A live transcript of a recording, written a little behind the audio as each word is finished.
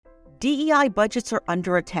DEI budgets are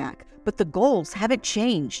under attack, but the goals haven't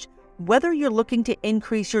changed. Whether you're looking to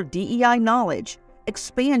increase your DEI knowledge,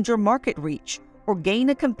 expand your market reach, or gain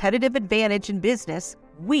a competitive advantage in business,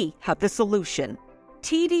 we have the solution.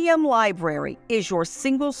 TDM Library is your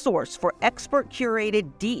single source for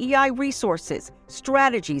expert-curated DEI resources,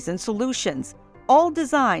 strategies, and solutions, all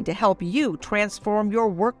designed to help you transform your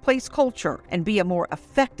workplace culture and be a more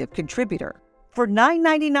effective contributor. For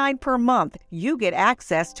 $9.99 per month, you get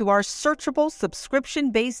access to our searchable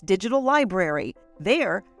subscription-based digital library.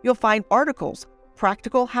 There, you'll find articles,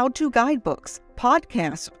 practical how-to guidebooks,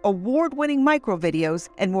 podcasts, award-winning microvideos,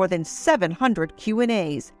 and more than 700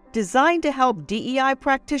 Q&As, designed to help DEI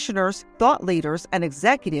practitioners, thought leaders, and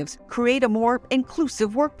executives create a more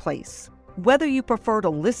inclusive workplace. Whether you prefer to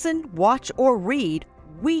listen, watch, or read,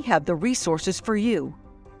 we have the resources for you.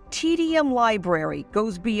 TDM Library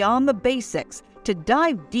goes beyond the basics to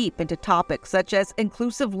dive deep into topics such as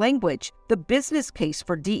inclusive language, the business case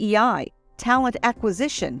for DEI, talent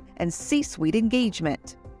acquisition, and C-suite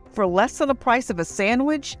engagement. For less than the price of a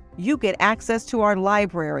sandwich, you get access to our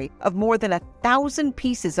library of more than 1,000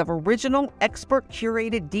 pieces of original,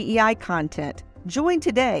 expert-curated DEI content. Join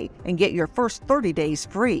today and get your first 30 days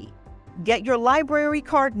free. Get your library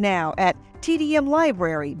card now at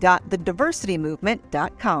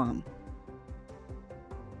tdmlibrary.thediversitymovement.com.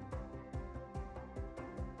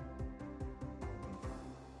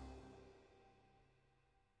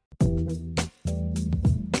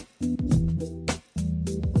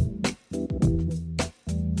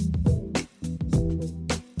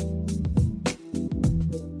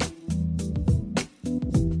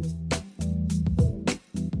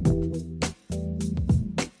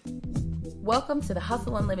 Welcome to the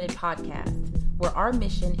Hustle Unlimited podcast, where our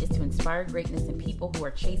mission is to inspire greatness in people who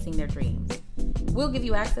are chasing their dreams. We'll give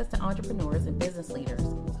you access to entrepreneurs and business leaders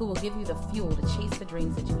who will give you the fuel to chase the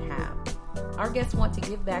dreams that you have. Our guests want to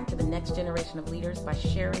give back to the next generation of leaders by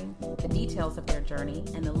sharing the details of their journey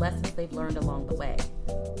and the lessons they've learned along the way.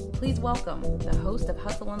 Please welcome the host of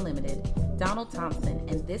Hustle Unlimited, Donald Thompson,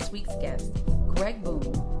 and this week's guest, Greg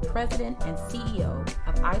Boone, President and CEO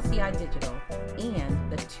of ICI Digital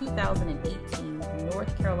and the 2018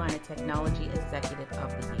 North Carolina Technology Executive of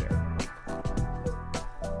the Year.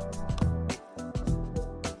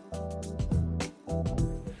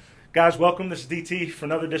 Guys, welcome. This is DT for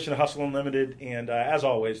another edition of Hustle Unlimited. And as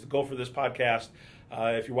always, the goal for this podcast,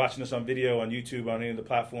 if you're watching this on video, on YouTube, on any of the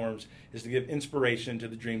platforms, is to give inspiration to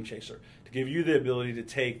the dream chaser, to give you the ability to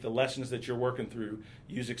take the lessons that you're working through,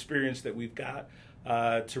 use experience that we've got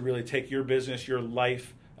to really take your business, your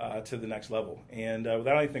life to the next level. And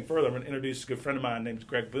without anything further, I'm going to introduce a good friend of mine named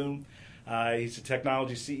Greg Boone. He's a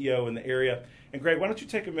technology CEO in the area. And Greg, why don't you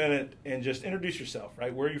take a minute and just introduce yourself,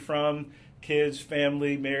 right? Where are you from? Kids,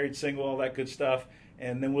 family, married, single, all that good stuff.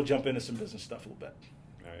 And then we'll jump into some business stuff a little bit.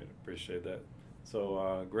 All right, appreciate that.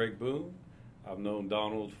 So Greg Boone, I've known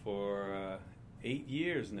Donald for 8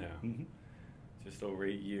 years now, just over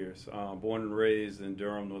 8 years. Born and raised in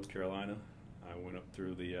Durham, North Carolina. I went up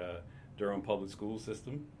through the Durham public school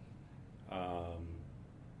system. I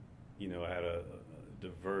had a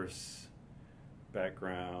diverse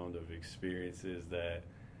background of experiences that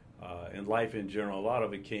in life in general, a lot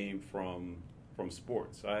of it came from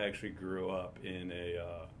sports. I actually grew up in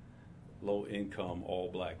a low-income,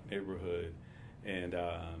 all-black neighborhood, and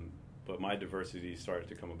but my diversity started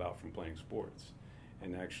to come about from playing sports.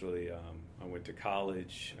 And actually, I went to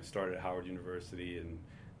college. I started at Howard University in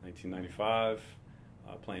 1995,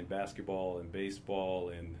 playing basketball and baseball,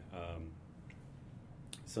 and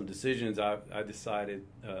some decisions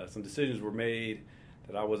some decisions were made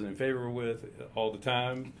that I wasn't in favor with all the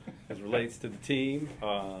time as it relates to the team.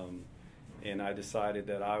 And I decided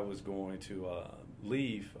that I was going to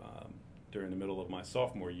leave during the middle of my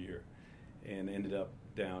sophomore year, and ended up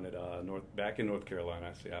down at back in North Carolina.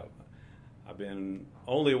 Actually, I've been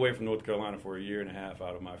only away from North Carolina for a year and a half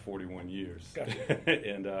out of my 41 years. Gotcha.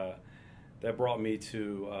 And that brought me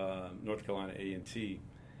to North Carolina A&T.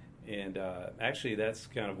 And actually, that's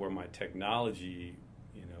kind of where my technology,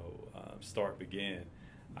 start began.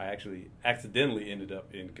 I actually accidentally ended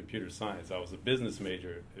up in computer science. I was a business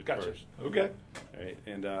major at Gotcha. first. Okay. Right?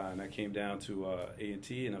 And I came down to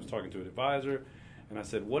A&T, and I was talking to an advisor, and I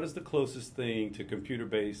said, what is the closest thing to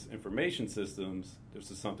computer-based information systems?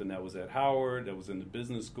 This is something that was at Howard, that was in the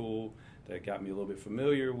business school, that got me a little bit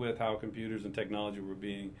familiar with how computers and technology were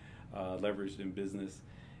being leveraged in business.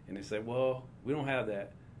 And they said, well, we don't have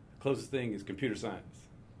that. The closest thing is computer science,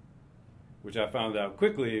 which I found out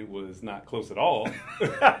quickly was not close at all.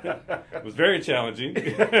 It was very challenging,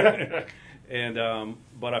 and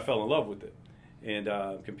but I fell in love with it.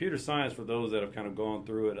 And computer science, for those that have kind of gone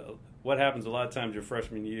through it, what happens a lot of times your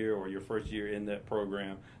freshman year or your first year in that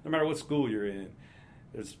program, no matter what school you're in,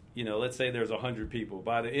 there's, let's say there's 100 people.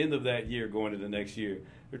 By the end of that year, going to the next year,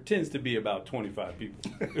 there tends to be about 25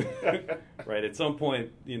 people. Right? At some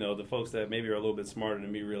point, the folks that maybe are a little bit smarter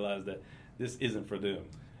than me realize that this isn't for them.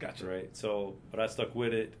 Gotcha. Right? So, but I stuck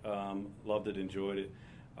with it, loved it, enjoyed it.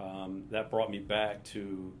 That brought me back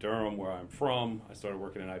to Durham, where I'm from. I started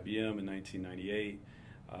working at IBM in 1998.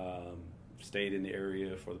 Stayed in the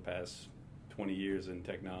area for the past 20 years in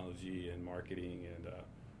technology and marketing, and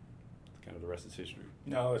kind of the rest is history.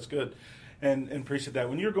 No, it's good. And appreciate that.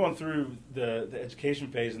 When you're going through the education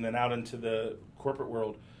phase and then out into the corporate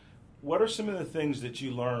world, what are some of the things that you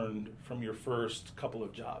learned from your first couple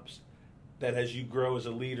of jobs that as you grow as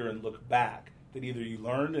a leader and look back, that either you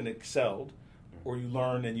learned and excelled or you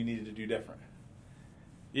learned and you needed to do different?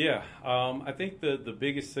 Yeah, I think the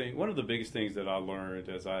biggest thing, one of the biggest things that I learned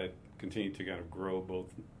as I continue to kind of grow both,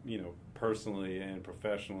 personally and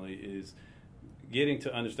professionally, is getting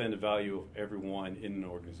to understand the value of everyone in an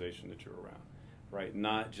organization that you're around, right?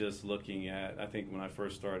 Not just looking at, I think when I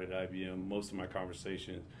first started at IBM, most of my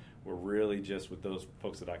conversations were really just with those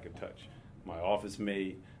folks that I could touch. My office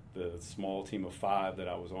mate, the small team of 5 that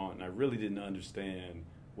I was on, and I really didn't understand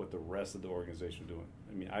what the rest of the organization was doing.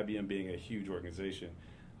 I mean, IBM being a huge organization,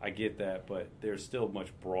 I get that, but there's still a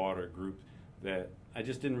much broader group that I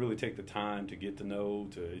just didn't really take the time to get to know,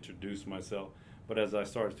 to introduce myself. But as I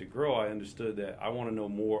started to grow, I understood that I want to know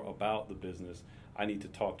more about the business. I need to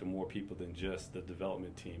talk to more people than just the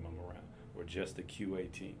development team I'm around or just the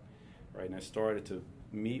QA team, right? And I started to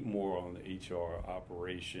meet more on the HR,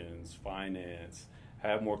 operations, finance,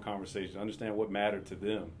 have more conversations, understand what mattered to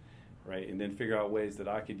them, right? And then figure out ways that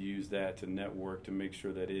I could use that to network to make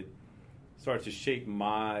sure that it started to shape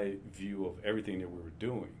my view of everything that we were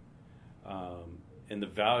doing, and the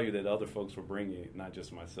value that other folks were bringing, not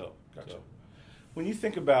just myself. Gotcha. So, when you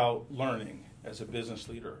think about learning as a business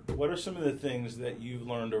leader, what are some of the things that you've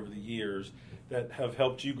learned over the years that have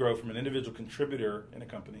helped you grow from an individual contributor in a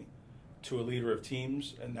company to a leader of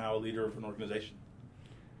teams and now a leader of an organization?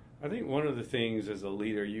 I think one of the things as a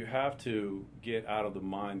leader, you have to get out of the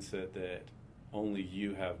mindset that only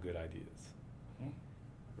you have good ideas,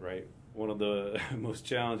 right? One of the most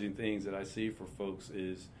challenging things that I see for folks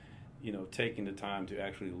is, taking the time to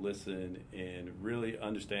actually listen and really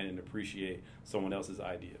understand and appreciate someone else's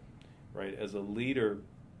idea, right? As a leader,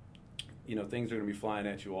 things are going to be flying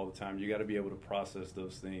at you all the time. You got to be able to process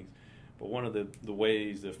those things. But one of the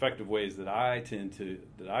effective ways that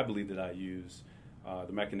I believe that I use,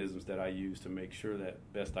 the mechanisms that I use to make sure that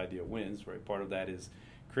best idea wins, right? Part of that is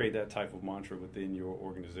create that type of mantra within your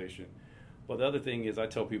organization. But the other thing is, I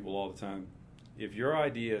tell people all the time, if your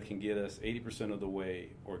idea can get us 80% of the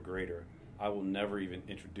way or greater, I will never even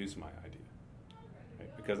introduce my idea. Right?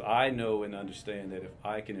 Because I know and understand that if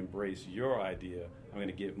I can embrace your idea, I'm going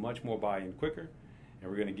to get much more buy-in quicker, and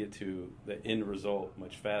we're going to get to the end result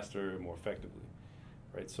much faster and more effectively.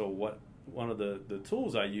 Right? So one of the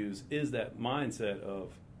tools I use is that mindset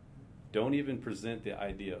of don't even present the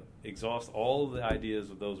idea. Exhaust all of the ideas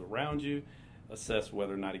of those around you, assess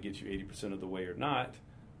whether or not it gets you 80% of the way or not,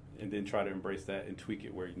 and then try to embrace that and tweak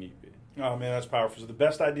it where you need to be. Oh, man, that's powerful. So the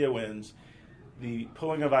best idea wins, the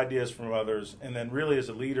pulling of ideas from others, and then really as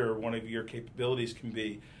a leader, one of your capabilities can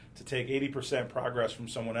be to take 80% progress from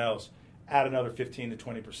someone else, add another 15 to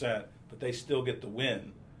 20%, but they still get the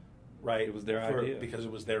win, right? It was their idea. Because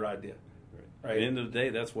it was their idea. Right. At the end of the day,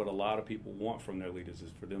 that's what a lot of people want from their leaders,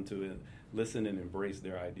 is for them to listen and embrace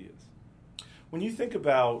their ideas. When you think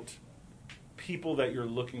about people that you're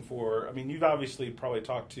looking for, I mean, you've obviously probably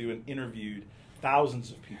talked to and interviewed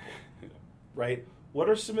thousands of people, right? What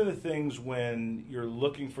are some of the things when you're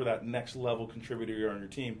looking for that next level contributor on your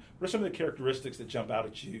team? What are some of the characteristics that jump out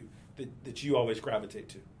at you that you always gravitate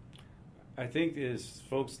to? I think is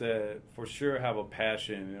folks that for sure have a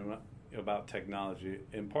passion about technology.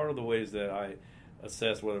 And part of the ways that I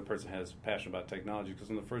assess whether a person has passion about technology, because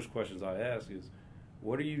one of the first questions I ask is,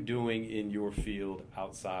 what are you doing in your field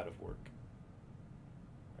outside of work?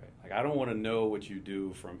 Right? Like, I don't want to know what you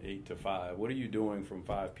do from 8 to 5. What are you doing from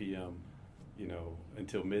 5 p.m.,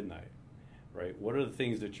 until midnight, right? What are the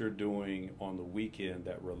things that you're doing on the weekend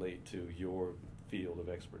that relate to your field of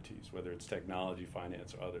expertise, whether it's technology,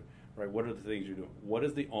 finance, or other, right? What are the things you're doing? What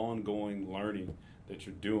is the ongoing learning that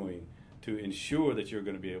you're doing to ensure that you're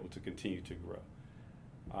going to be able to continue to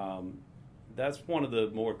grow? That's one of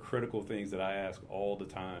the more critical things that I ask all the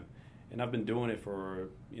time. And I've been doing it for,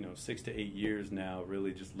 6 to 8 years now,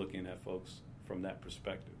 really just looking at folks from that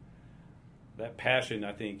perspective. That passion,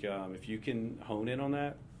 I think, if you can hone in on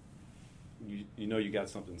that, you know you got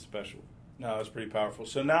something special. No, it's pretty powerful.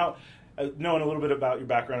 So now, knowing a little bit about your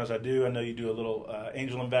background as I do, I know you do a little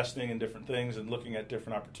angel investing in different things and looking at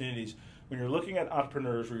different opportunities. When you're looking at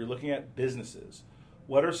entrepreneurs or you're looking at businesses,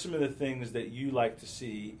 what are some of the things that you like to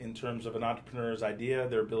see in terms of an entrepreneur's idea,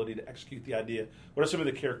 their ability to execute the idea? What are some of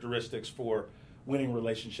the characteristics for winning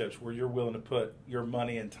relationships where you're willing to put your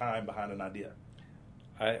money and time behind an idea?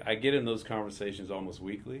 I get in those conversations almost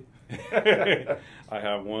weekly. I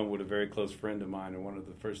have one with a very close friend of mine, and one of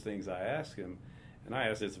the first things I ask him, and I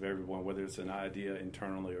ask this of everyone, whether it's an idea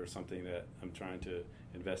internally or something that I'm trying to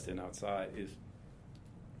invest in outside, is,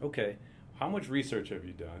 okay, how much research have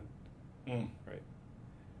you done? Right.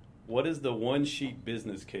 What is the one-sheet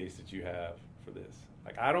business case that you have for this?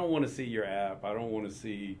 Like, I don't want to see your app. I don't want to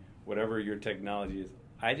see whatever your technology is.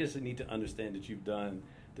 I just need to understand that you've done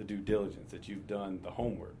the due diligence, that you've done the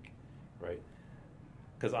homework, right?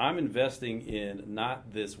 Because I'm investing in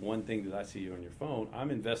not this one thing that I see on your phone. I'm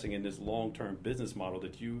investing in this long-term business model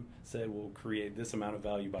that you said will create this amount of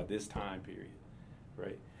value by this time period,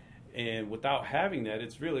 right? And without having that,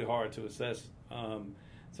 it's really hard to assess.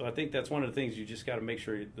 So I think that's one of the things you just got to make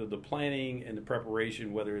sure the planning and the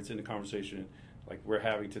preparation, whether it's in the conversation like we're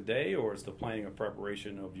having today, or it's the planning and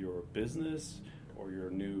preparation of your business or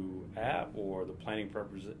your new app, or the planning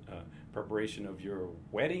preparation of your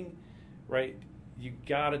wedding, right? You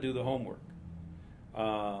got to do the homework.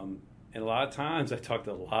 And a lot of times I talk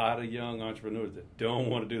to a lot of young entrepreneurs that don't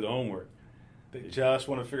want to do the homework. They just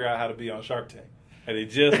want to figure out how to be on Shark Tank. And they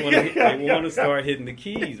just want to, they want to start hitting the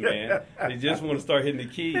keys, man. They just want to start hitting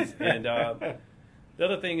the keys. And the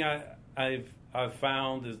other thing I've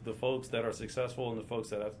found is the folks that are successful and the folks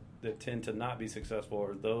that tend to not be successful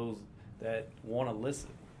are those that want to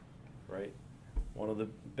listen, right? One of the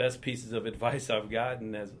best pieces of advice I've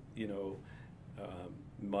gotten, as you know,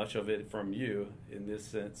 much of it from you in this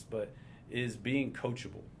sense, but is being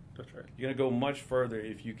coachable. That's right. You're going to go much further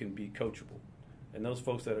if you can be coachable. And those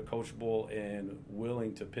folks that are coachable and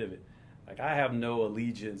willing to pivot. Like, I have no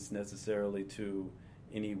allegiance necessarily to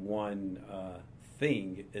any one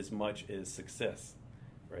thing as much as success,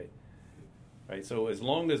 right? Right. So as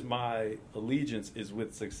long as my allegiance is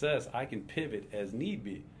with success, I can pivot as need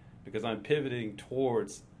be because I'm pivoting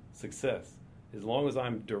towards success. As long as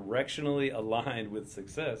I'm directionally aligned with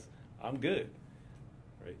success, I'm good,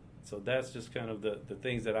 right? So that's just kind of the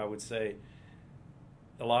things that I would say.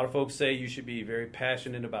 A lot of folks say you should be very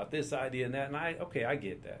passionate about this idea and that, and I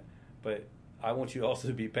get that. But I want you also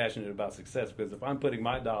to be passionate about success, because if I'm putting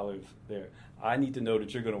my dollars there, I need to know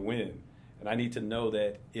that you're going to win. And I need to know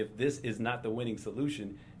that if this is not the winning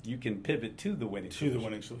solution, you can pivot to the winning solution. To the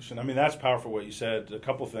winning solution. I mean, that's powerful what you said. A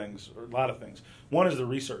couple things, or a lot of things. One is the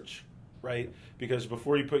research, right? Because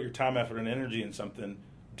before you put your time, effort, and energy in something,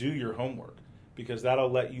 do your homework. Because that'll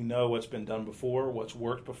let you know what's been done before, what's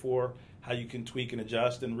worked before, how you can tweak and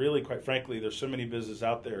adjust. And really, quite frankly, there's so many businesses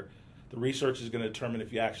out there, the research is going to determine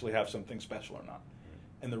if you actually have something special or not.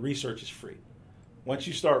 And the research is free. Once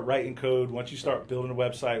you start writing code, once you start building a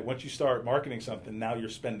website, once you start marketing something, now you're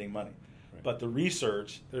spending money. Right. But the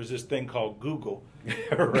research, there's this thing called Google.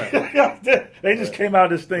 They just came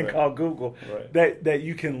out with this thing called Google that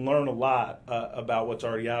you can learn a lot about what's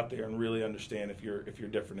already out there and really understand if you're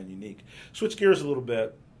different and unique. Switch gears a little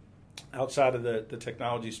bit outside of the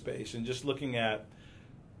technology space and just looking at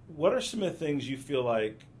what are some of the things you feel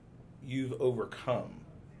like you've overcome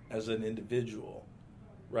as an individual,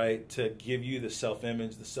 right, to give you the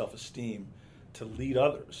self-image, the self-esteem to lead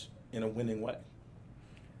others in a winning way?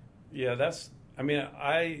 Yeah,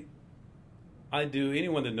 I do.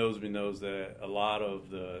 Anyone that knows me knows that a lot of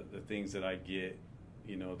the things that I get,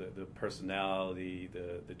 you know, the personality,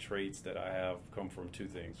 the traits that I have come from two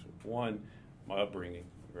things. One, my upbringing,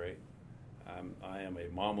 right? I am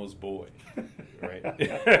a mama's boy, right?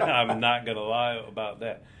 I'm not going to lie about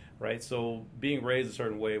that, right? So being raised a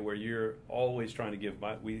certain way where you're always trying to give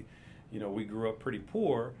we grew up pretty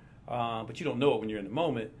poor, but you don't know it when you're in the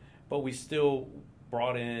moment, but we still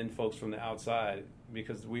brought in folks from the outside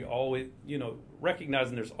because we always,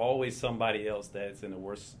 recognizing there's always somebody else that's in a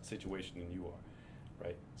worse situation than you are,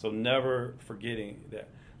 right? So never forgetting that.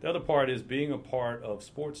 The other part is being a part of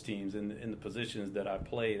sports teams in the positions that I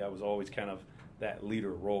played. I was always kind of that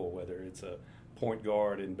leader role, whether it's a point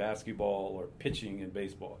guard in basketball or pitching in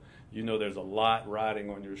baseball. There's a lot riding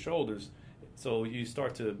on your shoulders. So you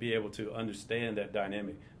start to be able to understand that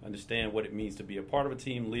dynamic, understand what it means to be a part of a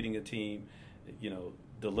team, leading a team,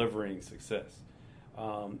 delivering success.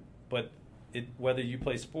 But whether you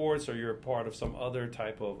play sports or you're a part of some other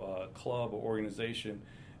type of club or organization,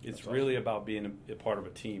 it's really about being a part of a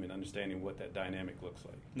team and understanding what that dynamic looks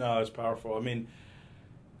like. No, it's powerful. I mean,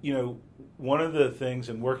 one of the things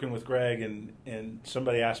in working with Greg, and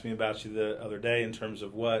somebody asked me about you the other day in terms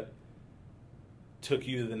of what took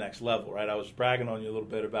you to the next level, right? I was bragging on you a little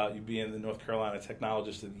bit about you being the North Carolina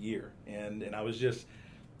Technologist of the Year, and I was just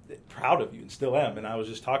proud of you and still am, and I was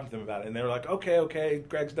just talking to them about it, and they were like, okay,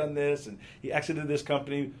 Greg's done this, and he exited this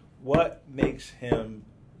company. What makes him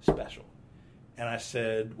special? And I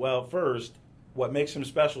said, well, first, what makes him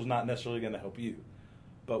special is not necessarily going to help you.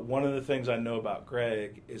 But one of the things I know about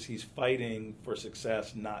Greg is he's fighting for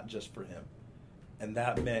success, not just for him. And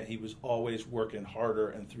that meant he was always working harder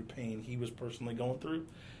and through pain he was personally going through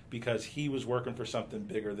because he was working for something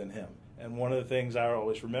bigger than him. And one of the things I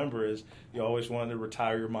always remember is you always wanted to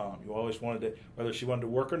retire your mom. You always wanted to, whether she wanted to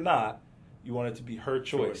work or not, you wanted it to be her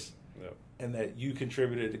choice. Yep. And that you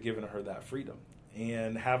contributed to giving her that freedom.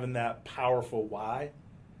 And having that powerful why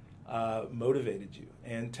motivated you.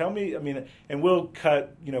 And tell me, and we'll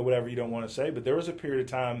cut, whatever you don't want to say, but there was a period of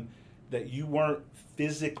time that you weren't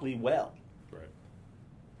physically well.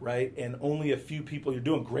 Right? And only a few people, you're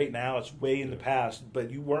doing great now, it's way in the past, but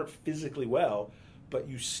you weren't physically well, but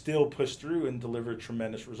you still pushed through and delivered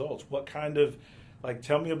tremendous results. What kind of,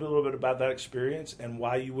 tell me a little bit about that experience and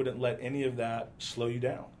why you wouldn't let any of that slow you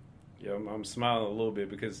down. Yeah, I'm smiling a little bit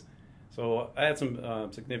because, so I had some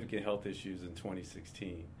significant health issues in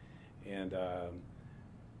 2016, and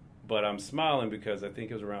but I'm smiling because I think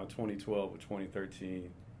it was around 2012 or 2013,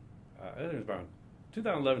 it was around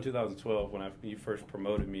 2011, 2012 when you first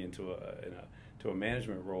promoted me into a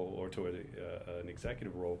management role or to an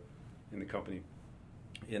executive role in the company,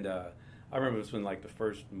 and I remember it was when the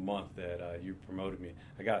first month that you promoted me,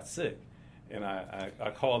 I got sick. And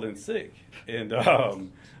I called in sick, and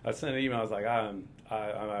I sent an email. I was like, I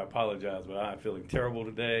apologize, but I'm feeling terrible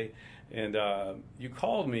today. And you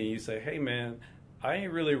called me. You say, hey man, I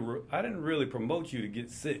didn't really promote you to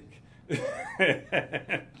get sick. And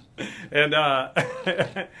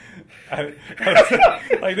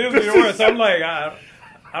this is the worst. I'm like, I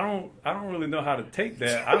don't really know how to take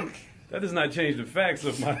that. That does not change the facts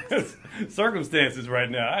of my circumstances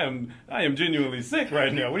right now. I am genuinely sick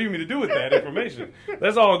right now. What do you mean to do with that information?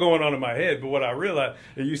 That's all going on in my head. But what I realized,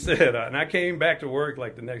 and you said, and I came back to work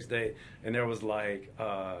the next day, and there was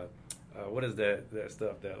what is that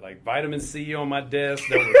stuff that vitamin C on my desk?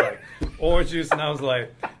 There was orange juice, and I was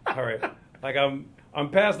like, all right, I'm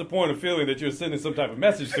past the point of feeling that you're sending some type of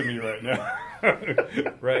message to me right now,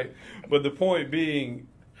 right? But the point being.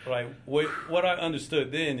 What I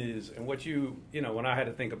understood then is, and what when I had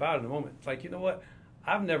to think about it in a moment, it's you know what?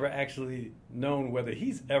 I've never actually known whether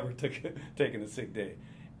he's ever taken a sick day.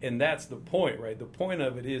 And that's the point, right? The point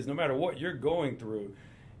of it is no matter what you're going through,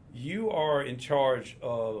 you are in charge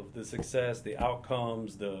of the success, the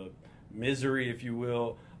outcomes, the misery, if you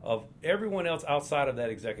will, of everyone else outside of that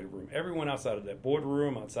executive room, everyone outside of that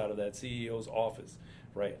boardroom, outside of that CEO's office,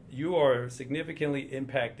 right? You are significantly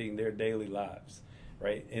impacting their daily lives.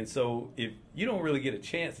 Right, and so if you don't really get a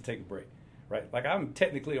chance to take a break, right? I'm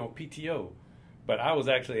technically on PTO, but I was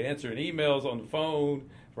actually answering emails on the phone,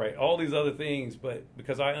 right? All these other things, but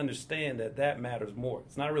because I understand that matters more.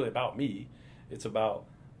 It's not really about me. It's about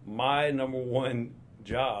my number one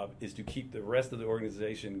job is to keep the rest of the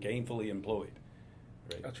organization gainfully employed.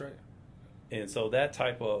 Right? That's right. And so that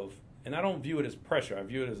type of, and I don't view it as pressure. I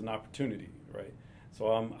view it as an opportunity, right? So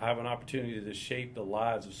I have an opportunity to shape the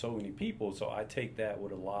lives of so many people, so I take that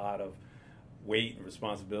with a lot of weight and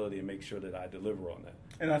responsibility and make sure that I deliver on that.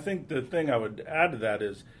 And I think the thing I would add to that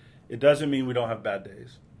is it doesn't mean we don't have bad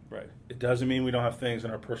days. Right. It doesn't mean we don't have things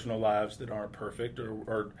in our personal lives that aren't perfect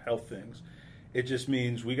or health things. It just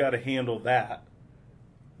means we got to handle that,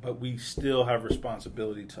 but we still have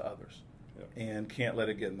responsibility to others. Yep. And can't let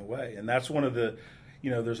it get in the way. And that's one of the...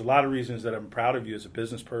 there's a lot of reasons that I'm proud of you as a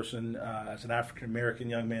business person, as an African-American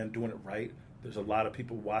young man doing it right. There's a lot of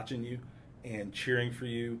people watching you and cheering for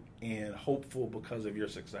you and hopeful because of your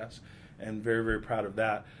success, and very, very proud of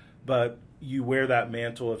that. But you wear that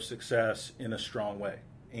mantle of success in a strong way.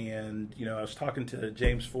 And, I was talking to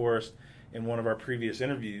James Forrest in one of our previous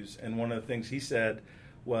interviews, and one of the things he said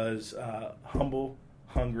was humble,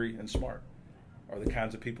 hungry, and smart are the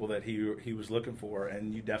kinds of people that he was looking for,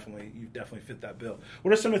 and you definitely fit that bill.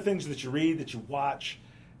 What are some of the things that you read, that you watch,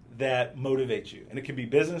 that motivate you? And it can be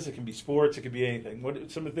business, it can be sports, it can be anything. What are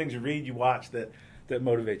some of the things you read, you watch that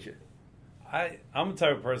motivate you? I'm the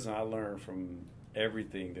type of person I learn from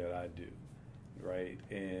everything that I do, right?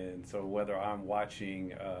 And so whether I'm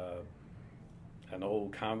watching an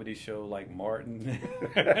old comedy show like Martin,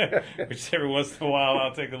 which every once in a while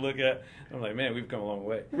I'll take a look at. I'm like, man, we've come a long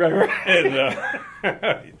way. Right. And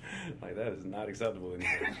that is not acceptable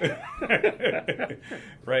anymore.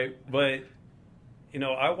 Right? But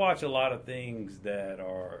I watch a lot of things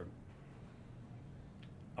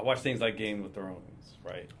I watch things like Game of Thrones,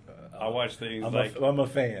 right? I watch things I'm a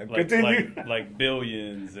fan. Like, Continue. like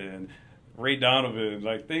Billions and Ray Donovan,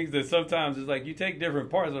 like things that sometimes it's like you take different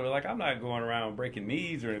parts of it. Like, I'm not going around breaking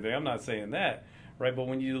knees or anything. I'm not saying that, right? But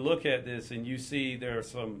when you look at this and you see there are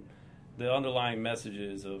the underlying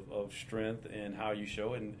messages of strength and how you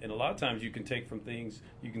show it, and a lot of times you can take from things,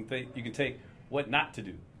 you can take what not to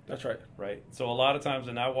do. That's right. Right. So a lot of times,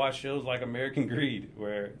 and I watch shows like American Greed,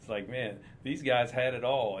 where it's like, man, these guys had it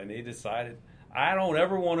all, and they decided, I don't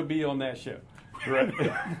ever want to be on that show. Right.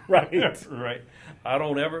 Right. Right. I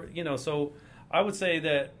don't ever, So I would say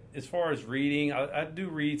that as far as reading, I do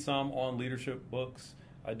read some on leadership books.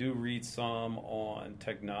 I do read some on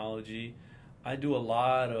technology. I do a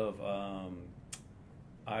lot of.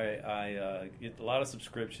 I get a lot of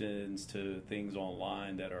subscriptions to things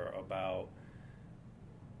online that are about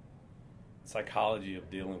psychology of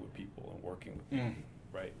dealing with people and working with people,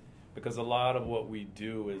 right? Because a lot of what we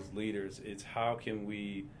do as leaders, it's how can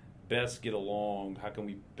we best get along, how can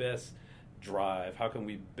we best drive, how can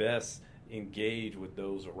we best engage with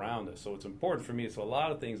those around us. So it's important for me. So a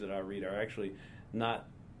lot of things that I read are actually not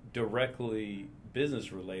directly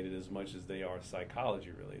business related as much as they are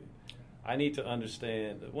psychology related. I need to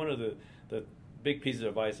understand that one of the big pieces of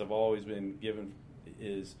advice I've always been given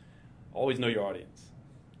is always know your audience.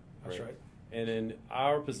 That's right. And in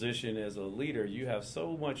our position as a leader, you have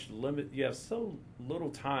so little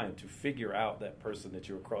time to figure out that person that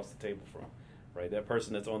you're across the table from, right? That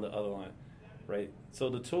person that's on the other line, right? So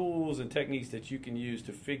the tools and techniques that you can use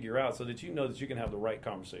to figure out so that you know that you can have the right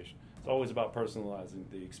conversation. It's always about personalizing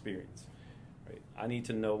the experience, right? I need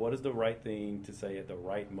to know what is the right thing to say at the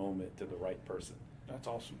right moment to the right person. That's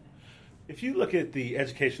awesome. If you look at the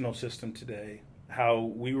educational system today, how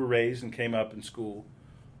we were raised and came up in school,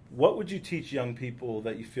 what would you teach young people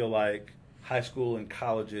that you feel like high school and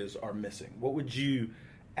colleges are missing? What would you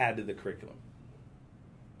add to the curriculum?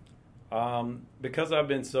 Because I've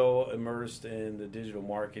been so immersed in the digital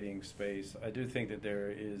marketing space, I do think that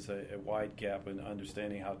there is a wide gap in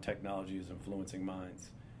understanding how technology is influencing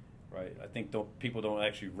minds, right? I think people don't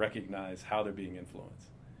actually recognize how they're being influenced,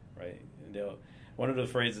 right? And one of the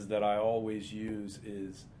phrases that I always use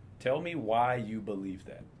is, tell me why you believe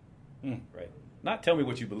that, right? Not tell me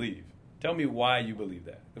what you believe. Tell me why you believe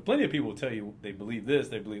that. But plenty of people will tell you they believe this,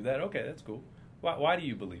 they believe that. Okay, that's cool. Why do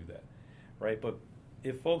you believe that, right? But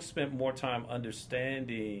if folks spent more time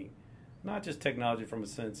understanding not just technology from a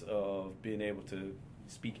sense of being able to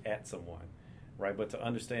speak at someone, right, but to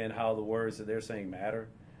understand how the words that they're saying matter,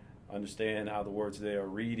 understand how the words they are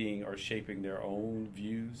reading are shaping their own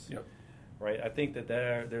views, right? I think that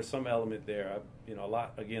there's some element there. A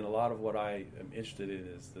lot of what I am interested in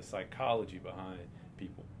is the psychology behind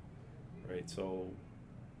people, right? So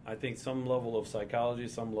I think some level of psychology,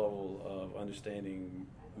 some level of understanding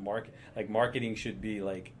marketing should be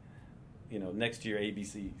like, next to your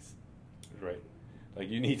ABCs, right? Like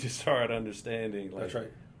you need to start understanding. That's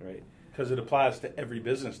right. Right. Because it applies to every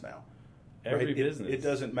business now. Every business. It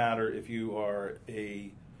doesn't matter if you are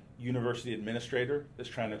a university administrator that's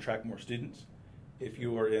trying to attract more students, if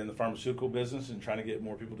you are in the pharmaceutical business and trying to get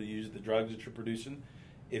more people to use the drugs that you're producing,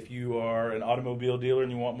 if you are an automobile dealer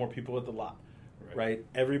and you want more people at the lot, right?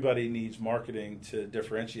 Everybody needs marketing to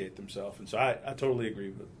differentiate themselves. And so I totally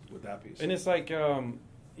agree with that piece. And it's like,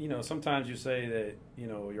 sometimes you say that,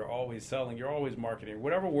 you're always selling, you're always marketing.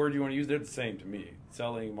 Whatever word you want to use, they're the same to me.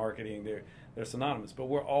 Selling, marketing, they're synonymous. But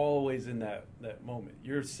we're always in that moment.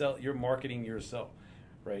 You're marketing yourself.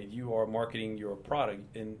 Right, you are marketing your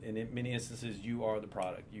product, and in many instances, you are the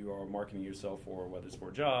product. You are marketing yourself for whether it's for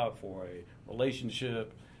a job, for a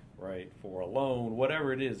relationship, right, for a loan,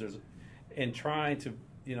 whatever it is. And trying to,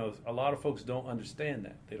 a lot of folks don't understand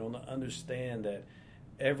that. They don't understand that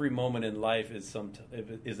every moment in life is an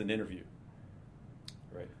interview,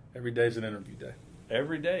 right? Every day is an interview day.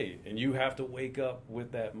 Every day, and you have to wake up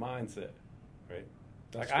with that mindset, right?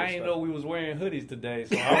 I didn't know we was wearing hoodies today,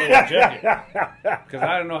 so I wore a jacket because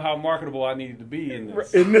I didn't know how marketable I needed to be in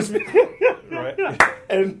this. Right?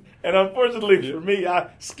 And unfortunately for me, I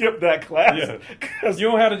skipped that class. Yeah.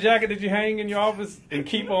 You don't have a jacket that you hang in your office and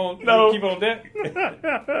keep on deck?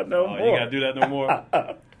 No more. You got to do that no more.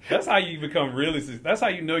 That's how you become that's how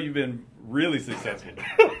you know you've been really successful.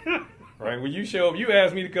 Right? When you show up, you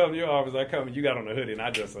ask me to come to your office, I come and you got on a hoodie and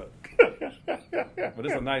I dress up. But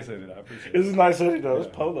it's a nice hoodie. I appreciate it. It's a nice hoodie, though.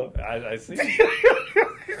 It's polo. I see.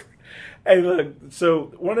 Hey, look.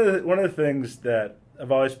 So one of the things that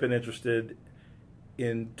I've always been interested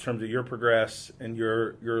in terms of your progress and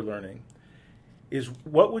your learning is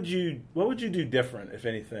what would you do different, if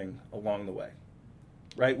anything, along the way?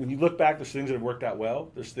 right? When you look back, there's things that have worked out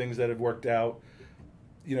well. There's things that have worked out,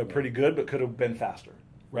 pretty good, but could have been faster,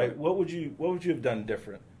 right? What would you have done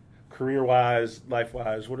different, career-wise,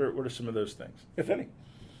 life-wise? What are some of those things, if any?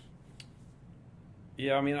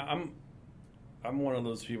 Yeah, I mean, I'm one of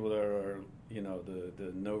those people that are,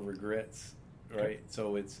 the no regrets, right? Okay.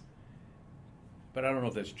 So but I don't know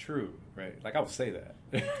if that's true, right? Like, I would say that,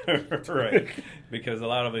 right? Because a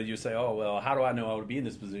lot of it, you say, oh, well, how do I know I would be in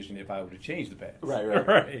this position if I would have changed the past? Right.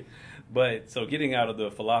 Right. But so getting out of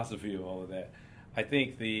the philosophy of all of that, I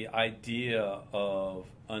think the idea of,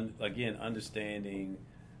 understanding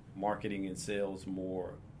marketing and sales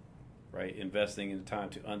more, right? Investing in the time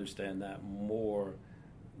to understand that more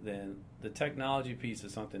than the technology piece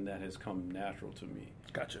is something that has come natural to me.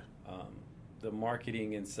 Gotcha. The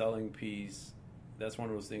marketing and selling piece, that's one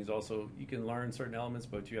of those things also, you can learn certain elements,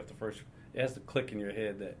 but you have to it has to click in your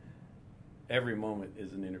head that every moment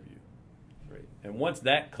is an interview, right? And once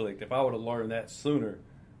that clicked, if I would have learned that sooner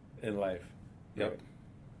in life, yep.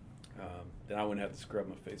 Right, then I wouldn't have to scrub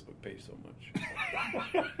my Facebook page so much.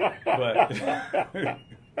 But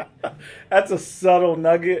that's a subtle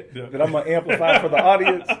nugget that I'm going to amplify for the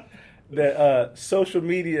audience, that social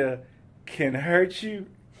media can hurt you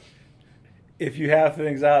if you have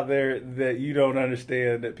things out there that you don't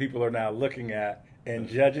understand, that people are now looking at and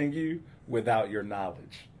judging you without your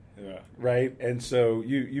knowledge. Yeah. Right? And so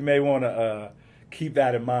you may want to keep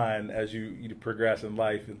that in mind as you progress in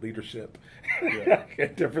life and leadership. Yeah.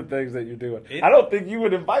 And different things that you're doing. I don't think you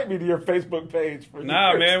would invite me to your Facebook page.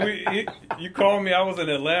 Nah, man. You called me. I was in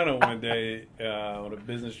Atlanta one day on a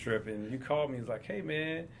business trip, and you called me. It's like, hey,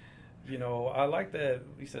 man, I like that.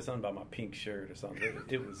 You said something about my pink shirt or something.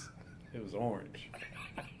 It was orange,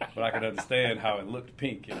 but I could understand how it looked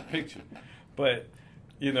pink in the picture. But,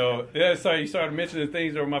 so you started mentioning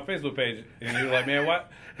things over my Facebook page, and you were like, man,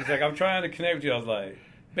 what? He's like, I'm trying to connect with you. I was like,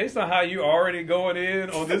 based on how you already going in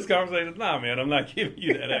on this conversation, nah, man, I'm not giving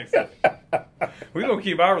you that access. We're going to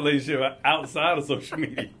keep our relationship outside of social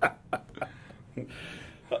media.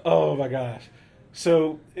 Oh, my gosh.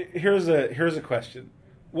 So here's a question.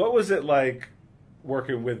 What was it like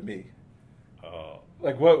working with me?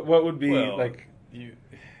 Like what would be like you?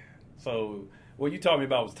 So what you taught me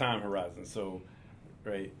about was time horizon. So,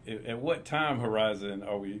 right, at what time horizon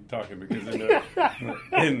are we talking? Because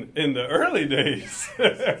in the early days,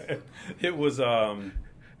 it was I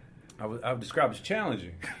would describe as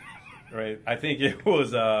challenging. Right, I think it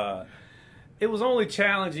was only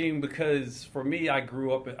challenging because for me, I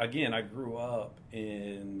grew up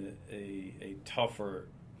in a tougher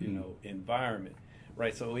environment.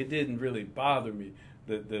 Right, so it didn't really bother me.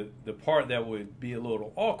 The part that would be a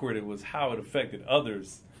little awkward, it was how it affected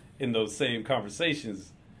others in those same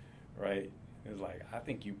conversations, right? It was like, I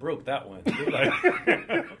think you broke that one. Right?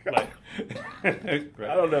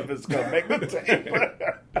 I don't know if it's going to make the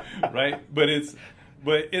tape. Right, but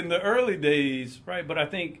in the early days, right, but I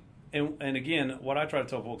think, and again, what I try to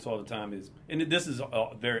tell folks all the time is, and this is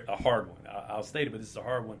a hard one, I'll state it, but this is a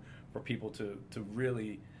hard one for people to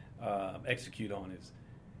really execute on, is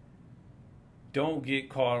don't get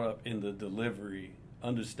caught up in the delivery.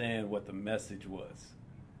 Understand what the message was,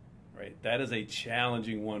 right? That is a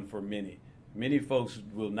challenging one for many. Many folks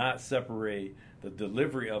will not separate the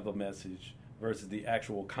delivery of a message versus the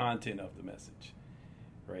actual content of the message,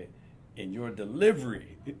 right? In your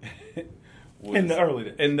delivery, in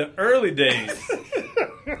the early days,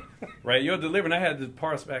 right? Your delivery, and I had to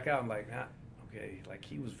parse back out. I'm like, okay, like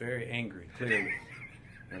he was very angry, clearly.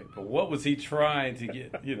 Right? But what was he trying to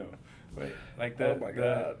get, right? Like oh my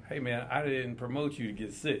God. Hey man, I didn't promote you to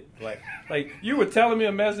get sick. Like you were telling me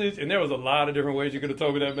a message, and there was a lot of different ways you could have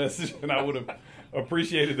told me that message, and I would have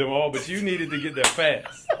appreciated them all, but you needed to get there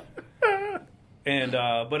fast. And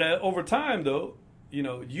but over time though,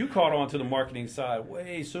 you caught on to the marketing side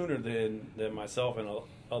way sooner than myself and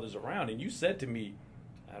others around. And you said to me,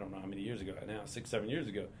 I don't know how many years ago now, 6-7 years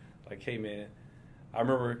ago, like, hey man, I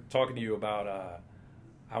remember talking to you about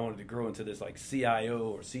I wanted to grow into this like CIO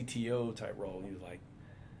or CTO type role, and he was like,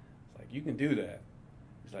 "It's like you can do that."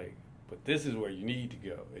 He's like, "But this is where you need to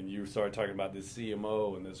go." And you started talking about this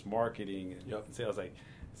CMO and this marketing and sales. Like,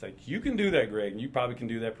 it's like you can do that, Greg, and you probably can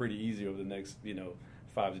do that pretty easy over the next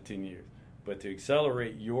 5 to 10 years. But to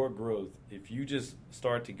accelerate your growth, if you just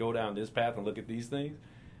start to go down this path and look at these things,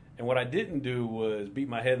 and what I didn't do was beat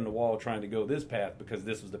my head in the wall trying to go this path because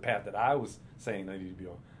this was the path that I was saying I needed to be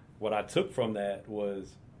on. What I took from that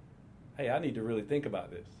was, hey, I need to really think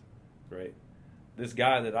about this, right? This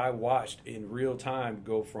guy that I watched in real time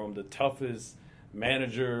go from the toughest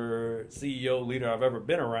manager, CEO, leader I've ever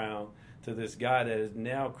been around to this guy that has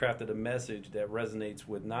now crafted a message that resonates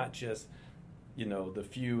with not just the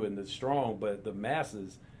few and the strong, but the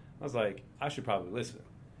masses, I was like, I should probably listen.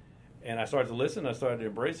 And I started to listen, I started to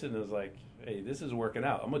embrace it, and I was like, hey, this is working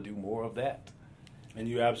out. I'm going to do more of that. And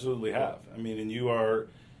you absolutely have. I mean, and you are,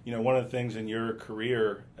 one of the things in your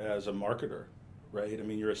career as a marketer, right? I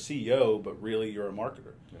mean, you're a CEO, but really you're a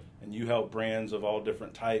marketer. Yeah. And you help brands of all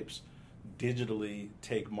different types digitally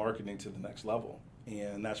take marketing to the next level.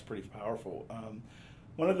 And that's pretty powerful.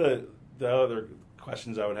 One of the other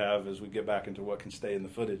questions I would have as we get back into what can stay in the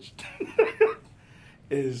footage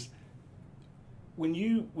is when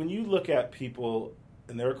you look at people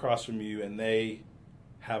and they're across from you and they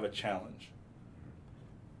have a challenge,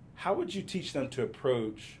 how would you teach them to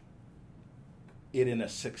approach it in a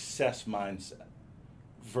success mindset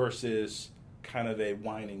versus kind of a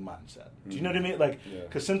whining mindset? Do you know what I mean? Like,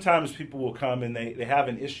 because sometimes people will come and they have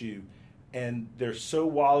an issue and they're so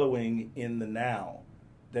wallowing in the now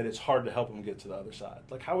that it's hard to help them get to the other side.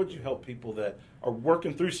 Like, how would you help people that are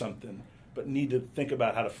working through something but need to think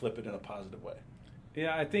about how to flip it in a positive way?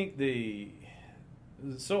 Yeah, I think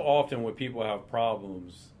so often when people have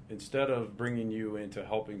problems, instead of bringing you into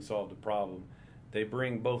helping solve the problem, they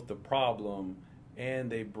bring both the problem and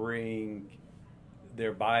they bring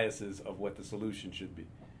their biases of what the solution should be.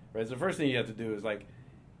 Right? So the first thing you have to do is, like,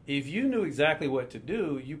 if you knew exactly what to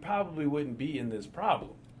do, you probably wouldn't be in this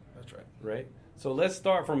problem. That's right. Right? So let's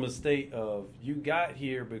start from a state of you got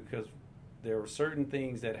here because there were certain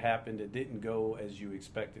things that happened that didn't go as you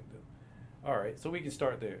expected them. All right, so we can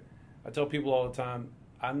start there. I tell people all the time,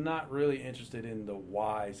 I'm not really interested in the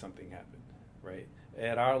why something happened, right?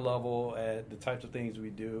 At our level, at the types of things we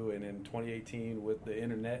do, and in 2018 with the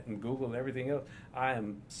internet and Google and everything else, I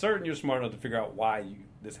am certain you're smart enough to figure out why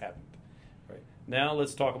this happened, right? Now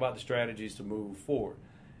let's talk about the strategies to move forward,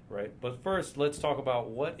 right? But first, let's talk about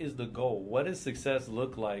what is the goal? What does success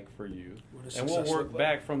look like for you? And we'll work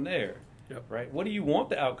back from there, right? What do you want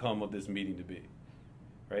the outcome of this meeting to be?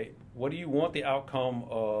 Right? What do you want the outcome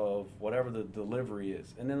of whatever the delivery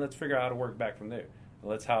is? And then let's figure out how to work back from there.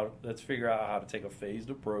 Let's figure out how to take a phased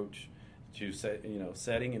approach to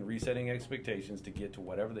setting and resetting expectations to get to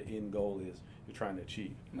whatever the end goal is you're trying to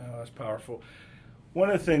achieve. No, that's powerful. One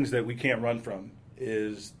of the things that we can't run from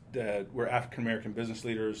is that we're African American business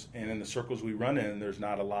leaders, and in the circles we run in, there's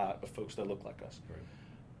not a lot of folks that look like us. Right.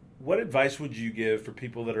 What advice would you give for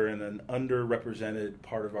people that are in an underrepresented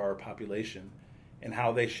part of our population, and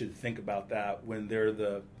how they should think about that when they're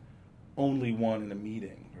the only one in a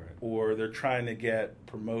meeting, right, or they're trying to get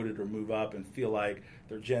promoted or move up and feel like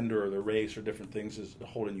their gender or their race or different things is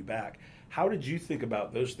holding you back? How did you think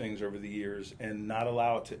about those things over the years and not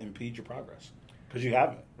allow it to impede your progress? Because you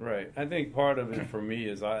haven't. Right. I think part of it for me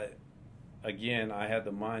is I had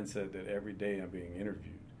the mindset that every day I'm being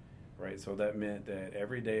interviewed. Right, so that meant that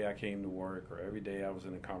every day I came to work or every day I was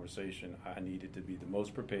in a conversation, I needed to be the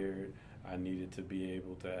most prepared. I needed to be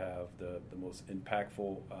able to have the most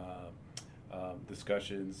impactful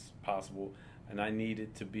discussions possible, and I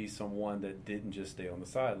needed to be someone that didn't just stay on the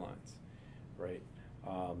sidelines, right?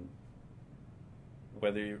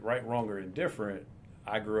 Whether you're right, wrong, or indifferent,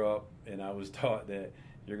 I grew up and I was taught that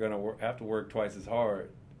you're going to have to work twice as hard,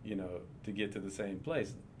 to get to the same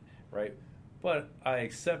place, right? But I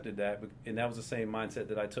accepted that, and that was the same mindset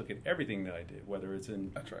that I took in everything that I did, whether it's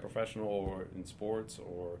in professional or in sports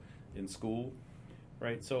or in school,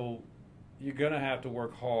 right? So you're going to have to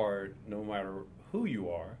work hard no matter who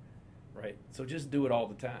you are, right? So just do it all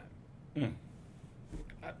the time.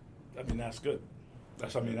 I mean, that's good.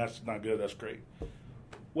 That's not good. That's great.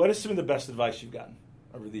 What is some of the best advice you've gotten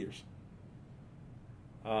over the years?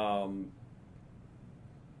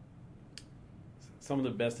 Some of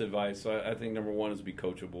the best advice, I think number one is be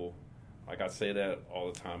coachable. Like I say that all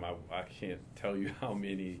the time. I can't tell you how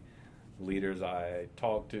many leaders I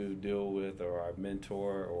talk to, deal with, or I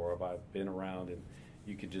mentor, or if I've been around, and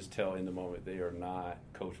you can just tell in the moment they are not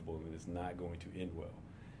coachable and it's not going to end well,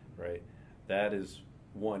 right? That is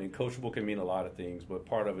one. And coachable can mean a lot of things, but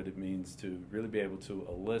part of it means to really be able to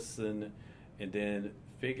listen and then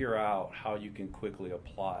figure out how you can quickly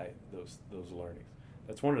apply those learnings.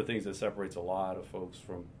 That's one of the things that separates a lot of folks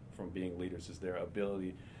from being leaders is their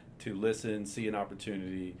ability to listen, see an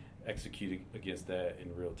opportunity, execute against that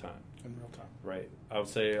in real time. In real time. Right. I would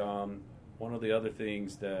say one of the other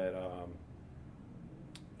things that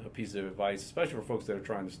a piece of advice, especially for folks that are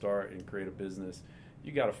trying to start and create a business,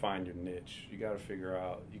 you got to find your niche. You got to figure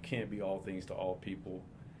out, you can't be all things to all people,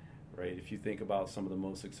 right? If you think about some of the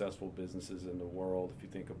most successful businesses in the world, if you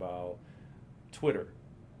think about Twitter,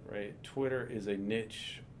 right? Twitter is a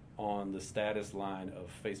niche on the status line of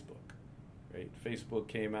Facebook, right? Facebook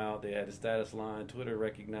came out, they had a status line. Twitter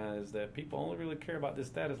recognized that people only really care about this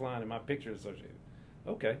status line and my picture associated.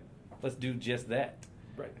 Okay, let's do just that.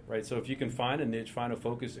 Right. So if you can find a niche, find a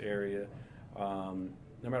focus area,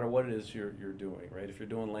 no matter what it is you're doing, right? If you're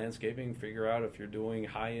doing landscaping, figure out if you're doing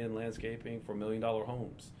high-end landscaping for $1 million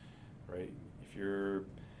homes, right? If you're,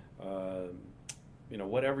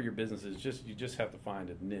 whatever your business is, you just have to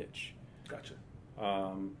find a niche. Gotcha.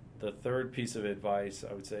 The third piece of advice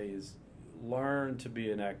I would say is learn to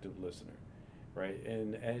be an active listener, right?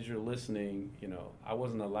 And as you're listening, I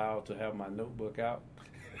wasn't allowed to have my notebook out.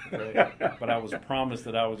 Right? But I was promised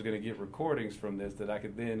that I was going to get recordings from this that I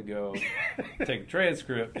could then go take a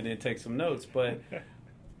transcript and then take some notes. But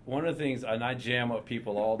one of the things, and I jam up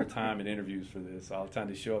people all the time in interviews for this. All the time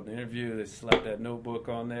they show up in the interview, they slap that notebook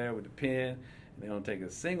on there with a pen, and they don't take a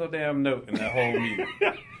single damn note in that whole meeting.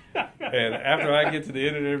 And after I get to the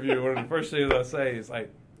interview, one of the first things I say is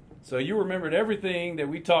like, so you remembered everything that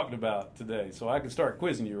we talked about today, so I can start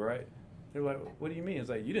quizzing you, right? They're like, what do you mean? It's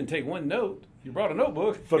like, you didn't take one note. You brought a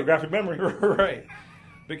notebook. Photographic memory. Right.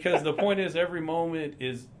 Because the point is every moment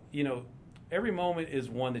is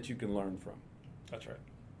one that you can learn from. That's right.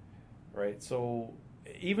 Right? So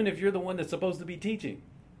even if you're the one that's supposed to be teaching,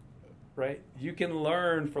 right, you can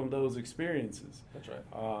learn from those experiences. That's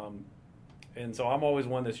right. And so I'm always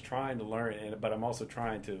one that's trying to learn, but I'm also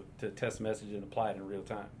trying to test message and apply it in real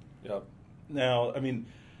time. Yep. Now,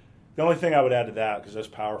 the only thing I would add to that, because that's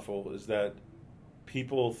powerful, is that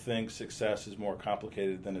people think success is more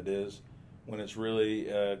complicated than it is, when it's really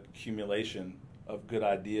a accumulation of good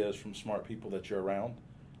ideas from smart people that you're around,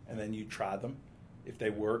 and then you try them. If they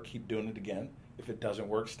work, keep doing it again. If it doesn't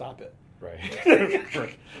work, stop it. Right.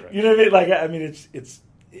 Right. You know what I mean?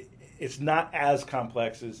 It's not as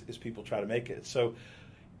complex as people try to make it. So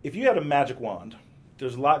if you had a magic wand,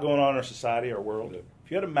 there's a lot going on in our society, our world. Yeah. If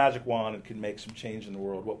you had a magic wand and could make some change in the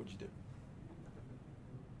world, what would you do?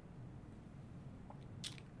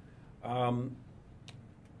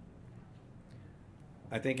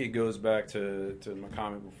 I think it goes back to my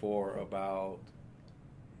comment before about,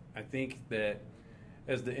 I think that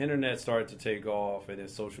as the internet started to take off and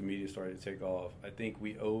as social media started to take off, I think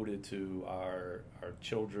we owed it to our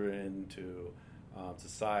children, to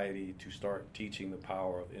society, to start teaching the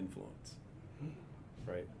power of influence,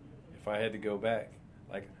 right? If I had to go back,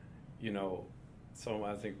 so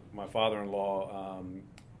I think my father-in-law,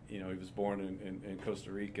 he was born in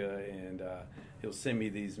Costa Rica, and he'll send me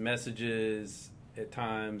these messages at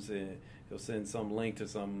times, and he'll send some link to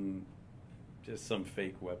some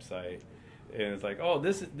fake website, and it's like, oh,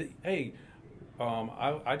 this is hey,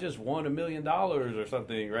 I just won $1 million or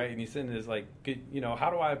something, right? And he sent this like, how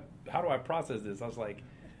do I process this? I was like,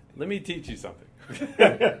 let me teach you something.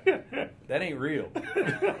 That ain't real,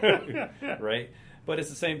 right? But at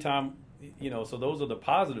the same time, so those are the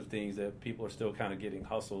positive things that people are still kind of getting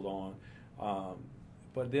hustled on.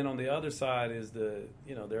 But then on the other side is there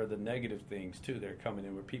are the negative things too that are coming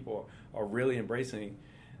in, where people are really embracing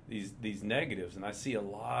these negatives. And I see a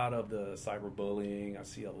lot of the cyberbullying. I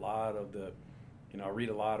see a lot of the, I read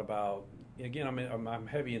a lot about, again, I'm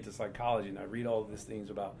heavy into psychology, and I read all of these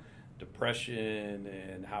things about depression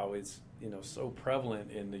and how it's, so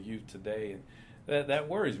prevalent in the youth today. And that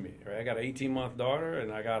worries me, right? I got an 18-month daughter,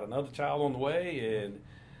 and I got another child on the way, and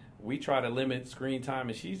we try to limit screen time,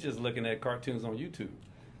 and she's just looking at cartoons on YouTube,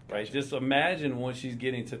 right? Gotcha. Just imagine when she's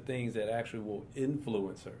getting to things that actually will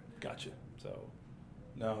influence her. Gotcha. So,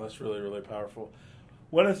 no, that's really, really powerful.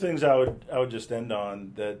 One of the things I would just end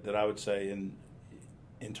on that I would say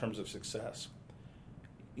in terms of success,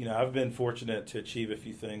 I've been fortunate to achieve a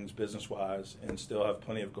few things business-wise and still have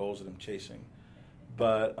plenty of goals that I'm chasing.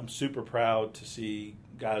 But I'm super proud to see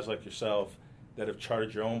guys like yourself that have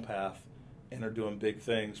charted your own path and are doing big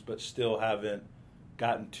things, but still haven't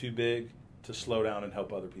gotten too big to slow down and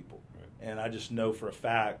help other people. Right. And I just know for a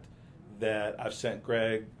fact that I've sent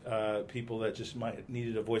Greg people that just might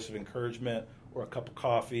needed a voice of encouragement or a cup of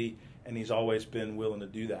coffee, and he's always been willing to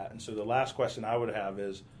do that. And so the last question I would have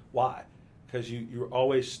is, why? Because you're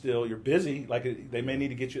always you're busy. Like, they may need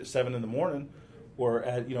to get you at 7 a.m. or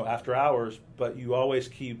at after hours, but you always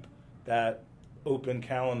keep that open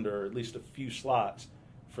calendar, at least a few slots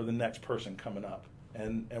for the next person coming up.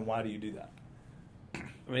 And why do you do that?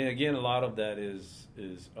 Again, a lot of that is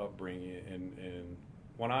upbringing. And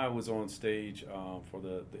when I was on stage for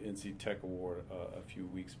the NC Tech Award a few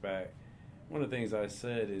weeks back, one of the things I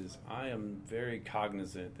said is I am very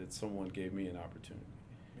cognizant that someone gave me an opportunity.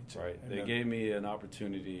 Right? They gave me an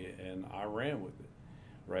opportunity, and I ran with it.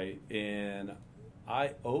 Right? And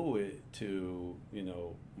I owe it to,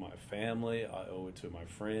 my family. I owe it to my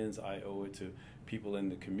friends. I owe it to people in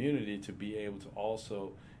the community to be able to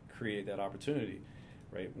also create that opportunity,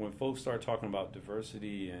 right? When folks start talking about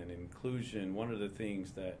diversity and inclusion, one of the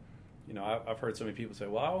things that, I've heard so many people say,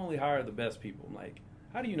 well, I only hire the best people. I'm like,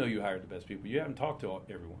 how do you know you hired the best people? You haven't talked to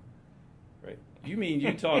everyone, right? You mean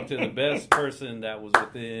you talked to the best person that was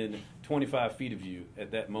within 25 feet of you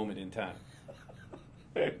at that moment in time.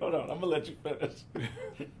 Hey, hold on. I'm going to let you finish.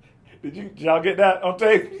 Did y'all get that on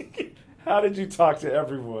tape? How did you talk to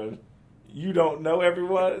everyone? You don't know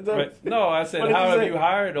everyone? Right. No, I said, how have you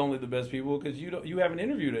hired only the best people? Because you haven't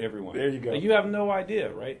interviewed everyone. There you go. Like, you have no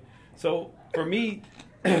idea, right? So for me,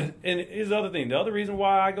 and here's the other thing. The other reason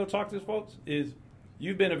why I go talk to these folks is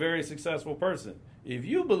you've been a very successful person. If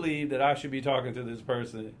you believe that I should be talking to this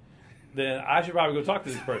person, then I should probably go talk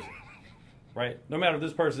to this person, right? No matter if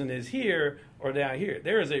this person is here or down here.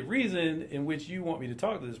 There is a reason in which you want me to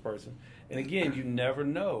talk to this person. And again, you never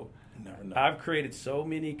know. I've created so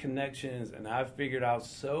many connections and I've figured out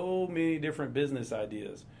so many different business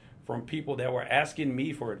ideas from people that were asking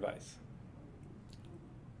me for advice.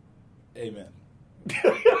 Amen.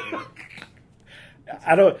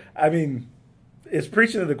 It's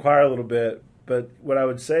preaching to the choir a little bit, but what I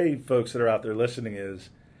would say, folks that are out there listening, is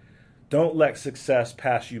don't let success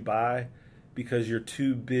pass you by because you're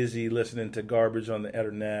too busy listening to garbage on the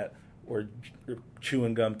internet or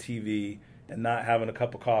chewing gum TV and not having a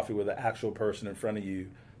cup of coffee with an actual person in front of you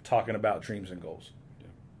talking about dreams and goals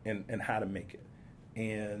and how to make it.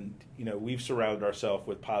 And, we've surrounded ourselves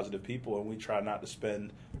with positive people, and we try not to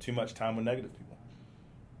spend too much time with negative people.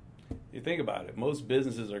 You think about it. Most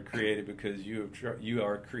businesses are created because you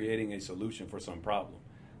are creating a solution for some problem.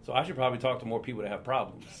 So I should probably talk to more people that have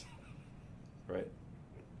problems, right?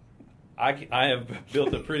 I have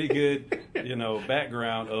built a pretty good,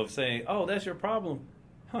 background of saying, oh, that's your problem.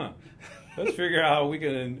 Huh. Let's figure out how we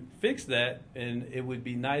can fix that, and it would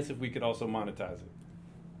be nice if we could also monetize it.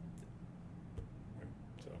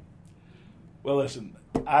 So, well, listen,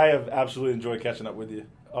 I have absolutely enjoyed catching up with you.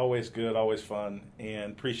 Always good, always fun,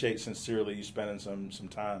 and appreciate sincerely you spending some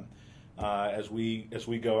time as we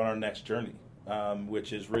go on our next journey,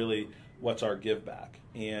 which is really what's our give back.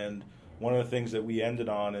 And one of the things that we ended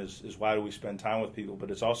on is why do we spend time with people, but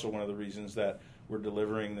it's also one of the reasons that we're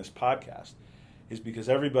delivering this podcast is because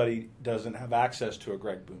everybody doesn't have access to a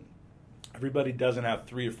Greg Boone. Everybody doesn't have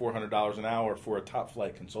 $300 or $400 an hour for a top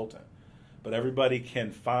flight consultant, but everybody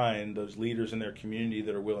can find those leaders in their community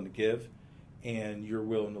that are willing to give, and you're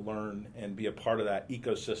willing to learn and be a part of that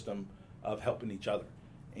ecosystem of helping each other.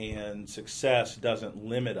 And success doesn't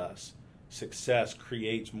limit us. Success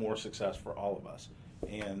creates more success for all of us.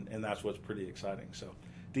 And that's what's pretty exciting. So,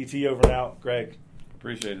 DT over and out. Greg.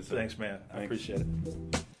 Appreciate it, sir. Thanks, man. Thanks. I appreciate it.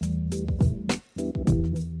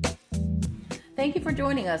 Thank you for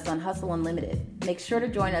joining us on Hustle Unlimited. Make sure to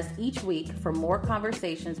join us each week for more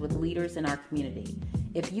conversations with leaders in our community.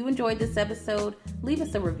 If you enjoyed this episode, leave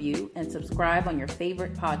us a review and subscribe on your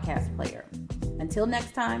favorite podcast player. Until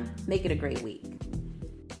next time, make it a great week.